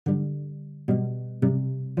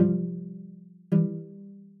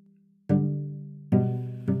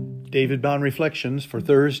David Bound Reflections for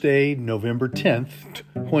Thursday, November 10th,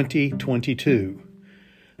 2022.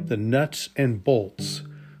 The nuts and bolts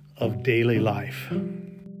of daily life. 2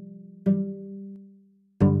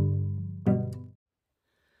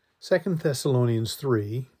 Thessalonians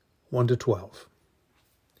 3, 1-12.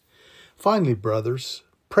 Finally, brothers,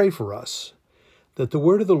 pray for us, that the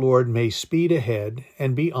word of the Lord may speed ahead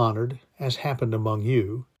and be honored, as happened among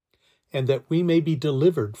you, and that we may be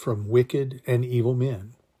delivered from wicked and evil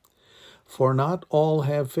men. For not all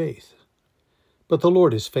have faith, but the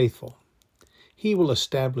Lord is faithful. He will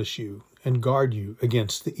establish you and guard you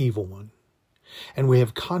against the evil one. And we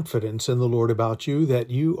have confidence in the Lord about you, that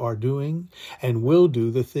you are doing and will do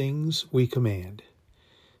the things we command.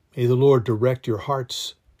 May the Lord direct your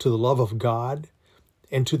hearts to the love of God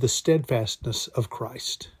and to the steadfastness of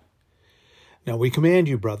Christ. Now we command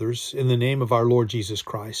you, brothers, in the name of our Lord Jesus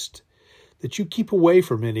Christ, that you keep away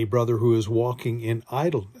from any brother who is walking in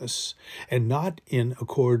idleness and not in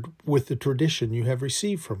accord with the tradition you have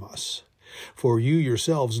received from us. For you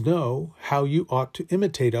yourselves know how you ought to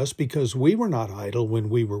imitate us, because we were not idle when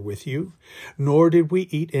we were with you, nor did we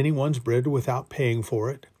eat anyone's bread without paying for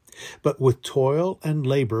it. But with toil and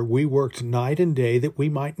labor we worked night and day, that we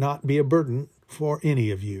might not be a burden for any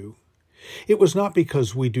of you. It was not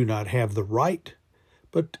because we do not have the right,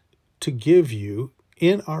 but to give you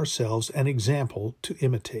in ourselves an example to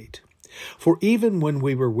imitate. For even when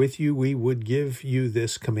we were with you, we would give you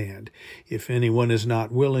this command: if anyone is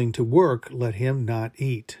not willing to work, let him not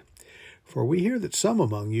eat. For we hear that some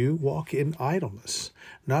among you walk in idleness,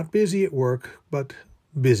 not busy at work, but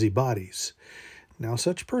busybodies. Now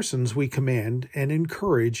such persons we command and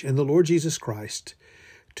encourage in the Lord Jesus Christ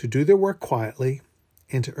to do their work quietly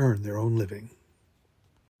and to earn their own living.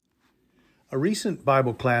 A recent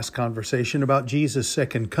Bible class conversation about Jesus'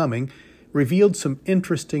 second coming revealed some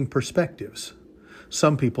interesting perspectives.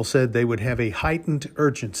 Some people said they would have a heightened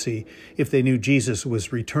urgency if they knew Jesus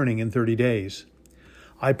was returning in 30 days.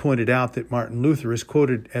 I pointed out that Martin Luther is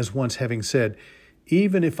quoted as once having said,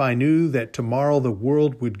 "Even if I knew that tomorrow the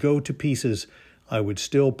world would go to pieces, I would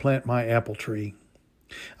still plant my apple tree."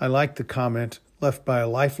 I liked the comment left by a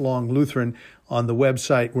lifelong Lutheran on the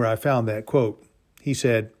website where I found that quote. He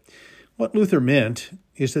said, "What Luther meant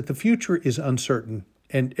is that the future is uncertain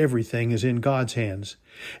and everything is in God's hands.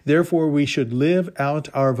 Therefore, we should live out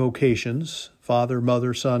our vocations, father,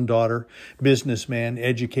 mother, son, daughter, businessman,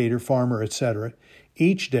 educator, farmer, etc.,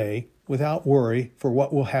 each day without worry for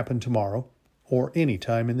what will happen tomorrow or any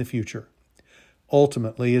time in the future.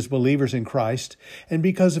 Ultimately, as believers in Christ, and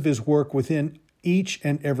because of his work within each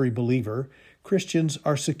and every believer, Christians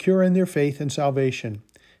are secure in their faith and salvation,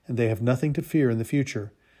 and they have nothing to fear in the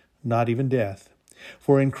future, not even death.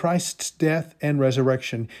 For in Christ's death and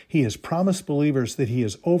resurrection, he has promised believers that he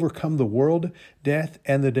has overcome the world, death,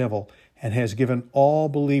 and the devil, and has given all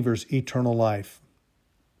believers eternal life."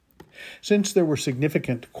 Since there were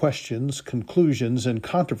significant questions, conclusions, and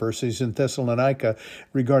controversies in Thessalonica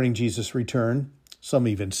regarding Jesus' return, some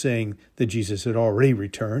even saying that Jesus had already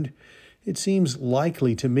returned, it seems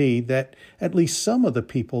likely to me that at least some of the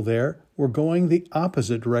people there were going the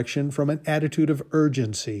opposite direction from an attitude of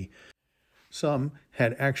urgency. Some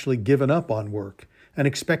had actually given up on work and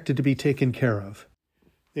expected to be taken care of.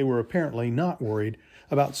 They were apparently not worried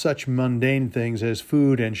about such mundane things as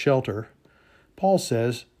food and shelter. Paul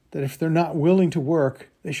says that if they're not willing to work,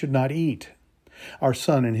 they should not eat. Our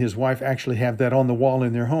son and his wife actually have that on the wall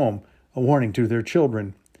in their home, a warning to their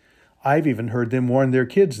children. I've even heard them warn their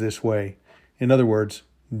kids this way. In other words,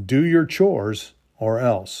 do your chores or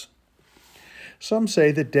else. Some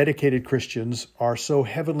say that dedicated Christians are so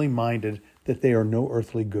heavenly minded that they are no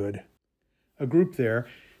earthly good. A group there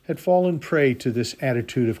had fallen prey to this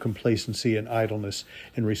attitude of complacency and idleness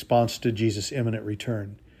in response to Jesus' imminent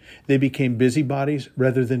return. They became busybodies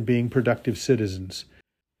rather than being productive citizens.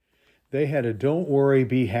 They had a don't worry,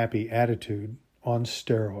 be happy attitude on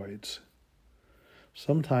steroids.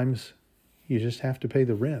 Sometimes you just have to pay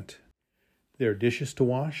the rent. There are dishes to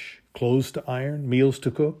wash, clothes to iron, meals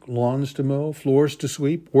to cook, lawns to mow, floors to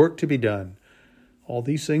sweep, work to be done. All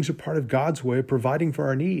these things are part of God's way of providing for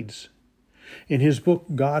our needs. In his book,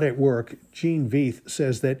 God at Work, Gene Veith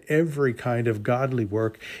says that every kind of godly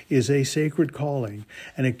work is a sacred calling,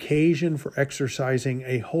 an occasion for exercising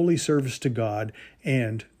a holy service to God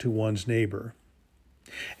and to one's neighbor.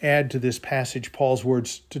 Add to this passage Paul's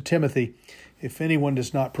words to Timothy, "If anyone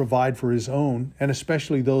does not provide for his own, and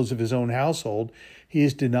especially those of his own household, he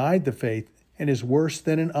is denied the faith and is worse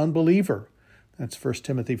than an unbeliever." That's 1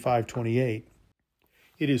 Timothy 5:28.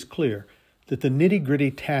 It is clear that the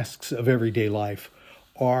nitty-gritty tasks of everyday life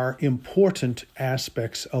are important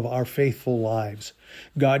aspects of our faithful lives.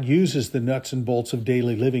 God uses the nuts and bolts of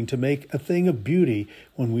daily living to make a thing of beauty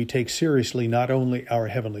when we take seriously not only our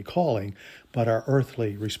heavenly calling, but our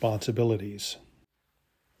earthly responsibilities.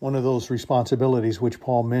 One of those responsibilities which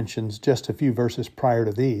Paul mentions just a few verses prior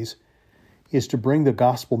to these is to bring the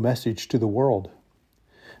gospel message to the world.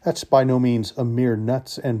 That's by no means a mere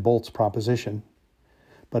nuts and bolts proposition,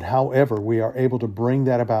 but however we are able to bring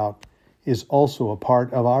that about is also a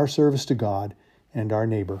part of our service to God and our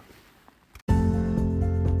neighbor.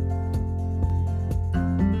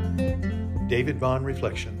 David Bond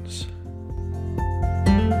Reflections.